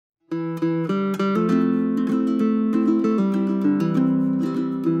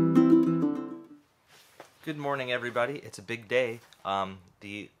morning, everybody. It's a big day.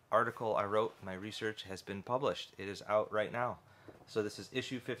 The article I wrote, my research, has been published. It is out right now. So this is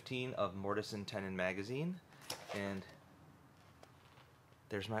issue 15 of Mortise and Tenon magazine, and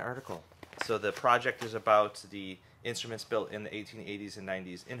there's my article. So the project is about the instruments built in the 1880s and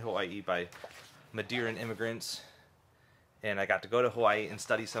 90s in Hawaii by Madeiran immigrants. And I got to go to Hawaii and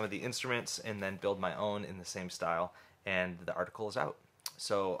study some of the instruments and then build my own in the same style. And the article is out.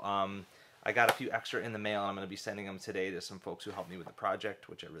 So I got a few extra in the mail, and I'm going to be sending them today to some folks who helped me with the project,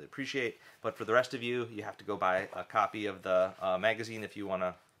 which I really appreciate. But for the rest of you, you have to go buy a copy of the magazine if you want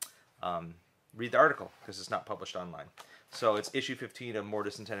to read the article, because it's not published online. So it's issue 15 of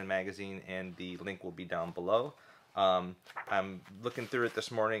Mortise and Tenon magazine, and the link will be down below. I'm looking through it this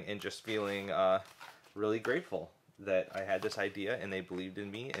morning and just feeling really grateful that I had this idea and they believed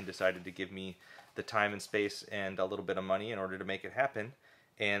in me and decided to give me the time and space and a little bit of money in order to make it happen,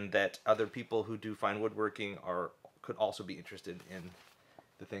 and that other people who do fine woodworking could also be interested in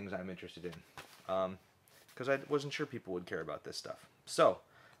the things I'm interested in, because I wasn't sure people would care about this stuff. So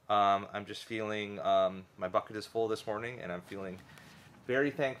I'm just feeling my bucket is full this morning, and I'm feeling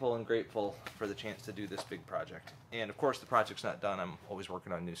very thankful and grateful for the chance to do this big project. And of course the project's not done. I'm always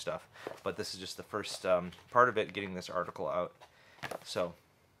working on new stuff, but this is just the first part of it, getting this article out. So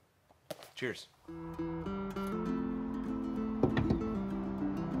cheers.